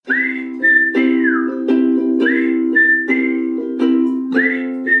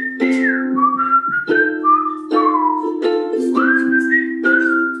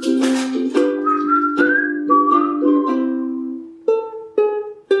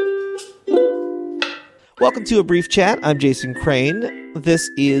Welcome to A Brief Chat. I'm Jason Crane.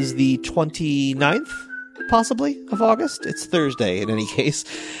 This is the 29th, possibly, of August. It's Thursday, in any case.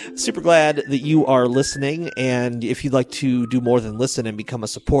 Super glad that you are listening, and if you'd like to do more than listen and become a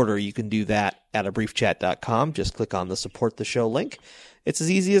supporter, you can do that at abriefchat.com. Just click on the Support the Show link. It's as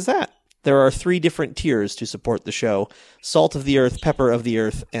easy as that. There are 3 different tiers to support the show: salt of the earth, pepper of the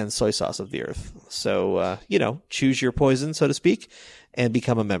earth, and soy sauce of the earth. So, choose your poison, so to speak, and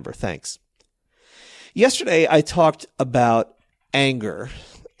become a member. Thanks. Yesterday, I talked about anger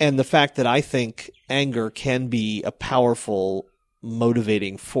and the fact that I think anger can be a powerful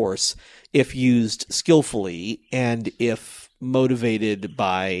motivating force if used skillfully and if motivated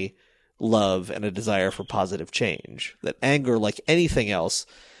by love and a desire for positive change. That anger, like anything else,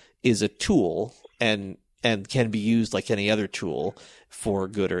 is a tool and can be used like any other tool for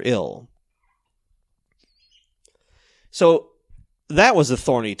good or ill. So that was a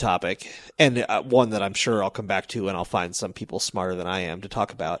thorny topic, and one that I'm sure I'll come back to, and I'll find some people smarter than I am to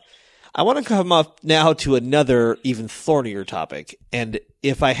talk about. I want to come up now to another even thornier topic, and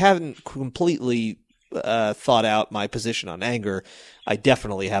if I haven't completely thought out my position on anger, I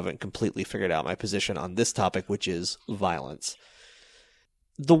definitely haven't completely figured out my position on this topic, which is violence.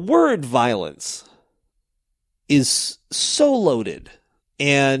 The word violence is so loaded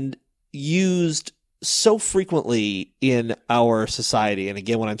and used so frequently in our society. And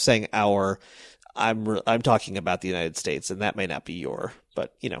again, when I'm saying our, I'm talking about the United States, and that may not be your,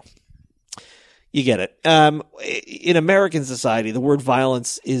 but you get it. In American society, the word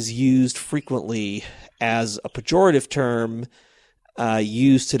violence is used frequently as a pejorative term,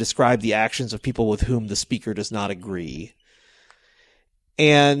 used to describe the actions of people with whom the speaker does not agree.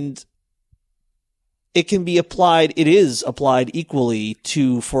 And it is applied equally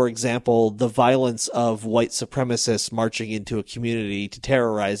to, for example, the violence of white supremacists marching into a community to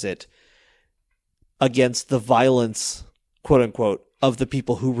terrorize it against the violence, quote unquote, of the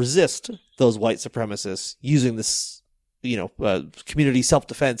people who resist those white supremacists using this, community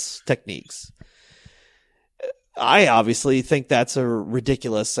self-defense techniques. I obviously think that's a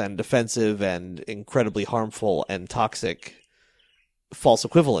ridiculous and offensive and incredibly harmful and toxic false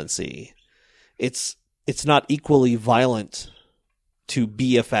equivalency. It's not equally violent to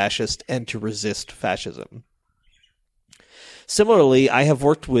be a fascist and to resist fascism. Similarly, I have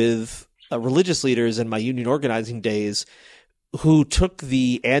worked with religious leaders in my union organizing days who took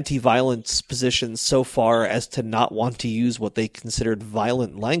the anti-violence position so far as to not want to use what they considered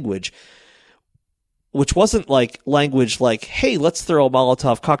violent language, which wasn't like language like, hey, let's throw a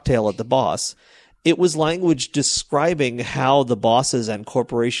Molotov cocktail at the boss. It was language describing how the bosses and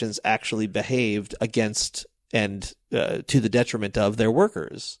corporations actually behaved against and to the detriment of their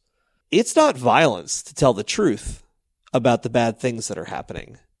workers. It's not violence to tell the truth about the bad things that are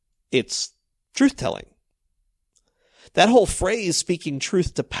happening. It's truth-telling. That whole phrase, speaking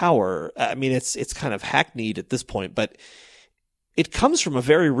truth to power, I mean, it's kind of hackneyed at this point, but it comes from a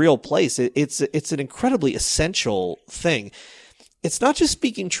very real place. It's an incredibly essential thing. It's not just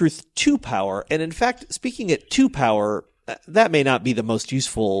speaking truth to power, and in fact, speaking it to power, that may not be the most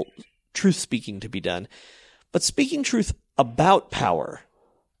useful truth speaking to be done, but speaking truth about power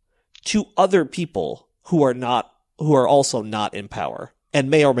to other people who are also not in power and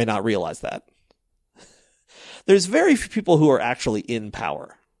may or may not realize that. There's very few people who are actually in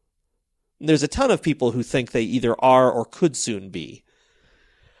power. There's a ton of people who think they either are or could soon be.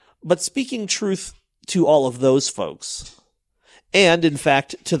 But speaking truth to all of those folks, and, in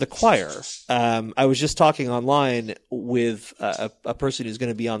fact, to the choir. I was just talking online with a person who's going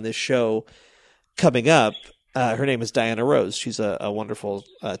to be on this show coming up. Her name is Diana Rose. She's a wonderful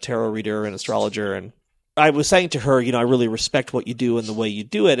tarot reader and astrologer. And I was saying to her, I really respect what you do and the way you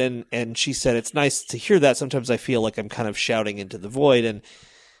do it. And she said, it's nice to hear that. Sometimes I feel like I'm kind of shouting into the void. And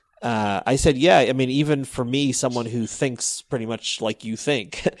I said, yeah, I mean, even for me, someone who thinks pretty much like you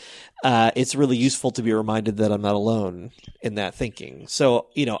think, it's really useful to be reminded that I'm not alone in that thinking. So,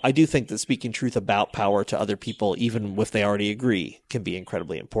 I do think that speaking truth about power to other people, even if they already agree, can be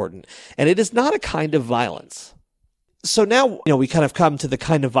incredibly important. And it is not a kind of violence. So now, we kind of come to the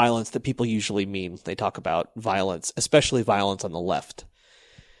kind of violence that people usually mean when they talk about violence, especially violence on the left.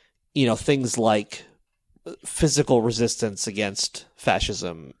 Things like physical resistance against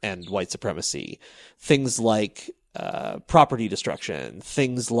fascism and white supremacy, things like property destruction,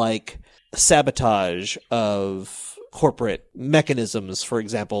 things like sabotage of corporate mechanisms, for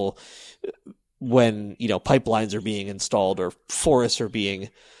example, when, pipelines are being installed or forests are being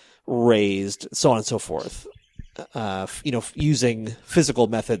raised, so on and so forth. Using physical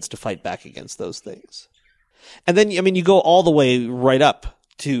methods to fight back against those things. And then, you go all the way right up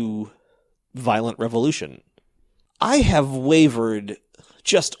to violent revolution. I have wavered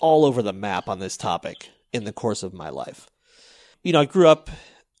just all over the map on this topic in the course of my life. I grew up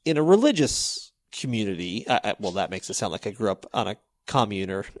in a religious community. Well, that makes it sound like I grew up on a commune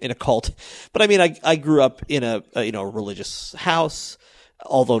or in a cult. But I mean, I grew up in a religious house,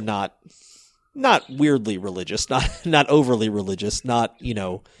 although not weirdly religious, not overly religious, not,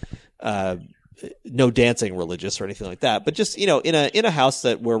 no dancing religious or anything like that, but just, in a house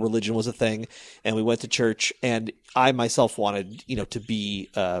where religion was a thing, and we went to church, and I myself wanted, to be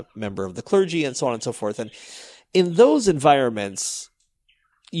a member of the clergy and so on and so forth. And in those environments,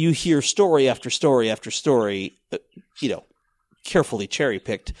 you hear story after story after story, carefully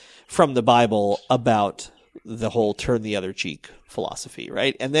cherry-picked from the Bible about the whole turn the other cheek philosophy,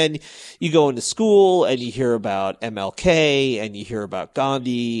 right? And then you go into school and you hear about MLK and you hear about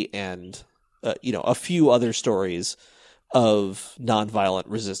Gandhi and, a few other stories of nonviolent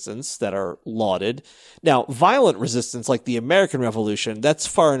resistance that are lauded. Now, violent resistance, like the American Revolution, that's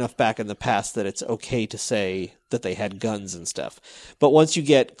far enough back in the past that it's okay to say that they had guns and stuff. But once you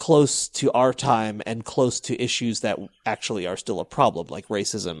get close to our time and close to issues that actually are still a problem, like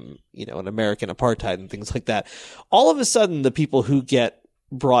racism, and American apartheid and things like that, all of a sudden the people who get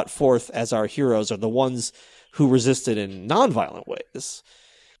brought forth as our heroes are the ones who resisted in nonviolent ways.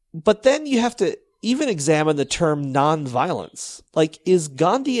 But then you have to even examine the term nonviolence. Like, is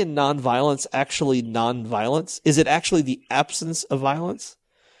Gandhian nonviolence actually nonviolence? Is it actually the absence of violence?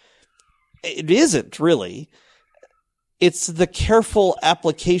 It isn't, really. It's the careful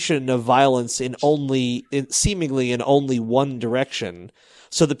application of violence seemingly in only one direction,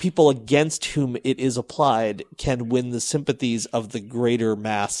 so the people against whom it is applied can win the sympathies of the greater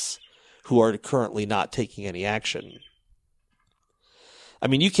mass who are currently not taking any action. I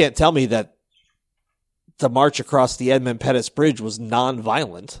mean, you can't tell me that the march across the Edmund Pettus Bridge was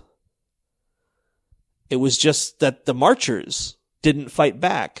non-violent. It was just that the marchers didn't fight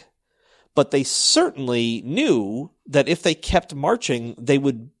back. But they certainly knew that if they kept marching,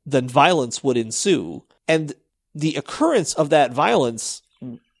 then violence would ensue. And the occurrence of that violence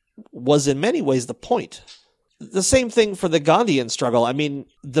was in many ways the point. The same thing for the Gandhian struggle. I mean,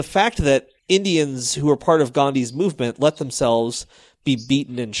 the fact that Indians who were part of Gandhi's movement let themselves be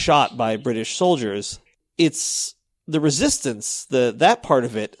beaten and shot by British soldiers, it's the resistance, that part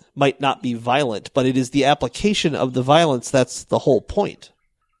of it might not be violent, but it is the application of the violence that's the whole point.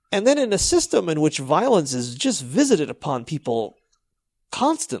 And then in a system in which violence is just visited upon people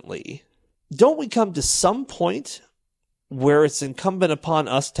constantly, don't we come to some point where it's incumbent upon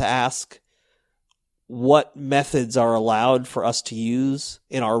us to ask what methods are allowed for us to use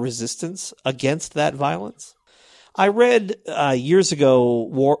in our resistance against that violence? I read years ago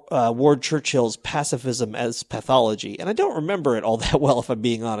Ward Churchill's Pacifism as Pathology, and I don't remember it all that well, if I'm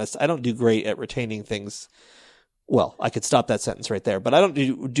being honest. I don't do great at retaining things. Well, I could stop that sentence right there, but I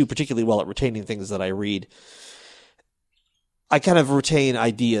don't do particularly well at retaining things that I read. I kind of retain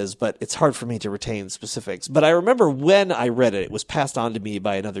ideas, but it's hard for me to retain specifics. But I remember when I read it, it was passed on to me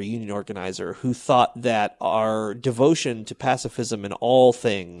by another union organizer who thought that our devotion to pacifism in all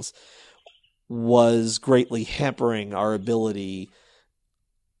things was greatly hampering our ability,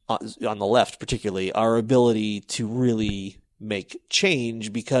 on the left particularly, our ability to really make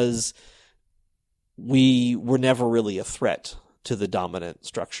change, because we were never really a threat to the dominant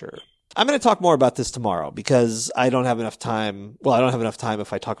structure. I'm going to talk more about this tomorrow because I don't have enough time. Well, I don't have enough time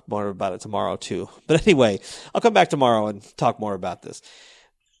if I talk more about it tomorrow too. But anyway, I'll come back tomorrow and talk more about this.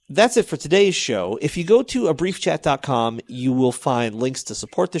 That's it for today's show. If you go to abriefchat.com, you will find links to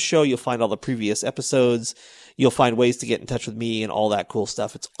support the show. You'll find all the previous episodes. You'll find ways to get in touch with me and all that cool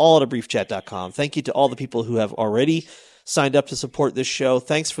stuff. It's all at abriefchat.com. Thank you to all the people who have already signed up to support this show.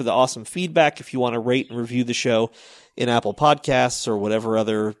 Thanks for the awesome feedback. If you want to rate and review the show in Apple Podcasts or whatever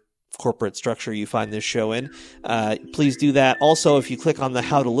other corporate structure you find this show in, please do that. Also, if you click on the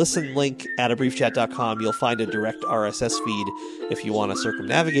How to Listen link at abriefchat.com, you'll find a direct RSS feed if you want to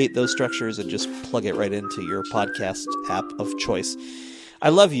circumnavigate those structures and just plug it right into your podcast app of choice. I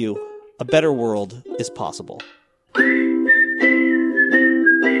love you. A better world is possible.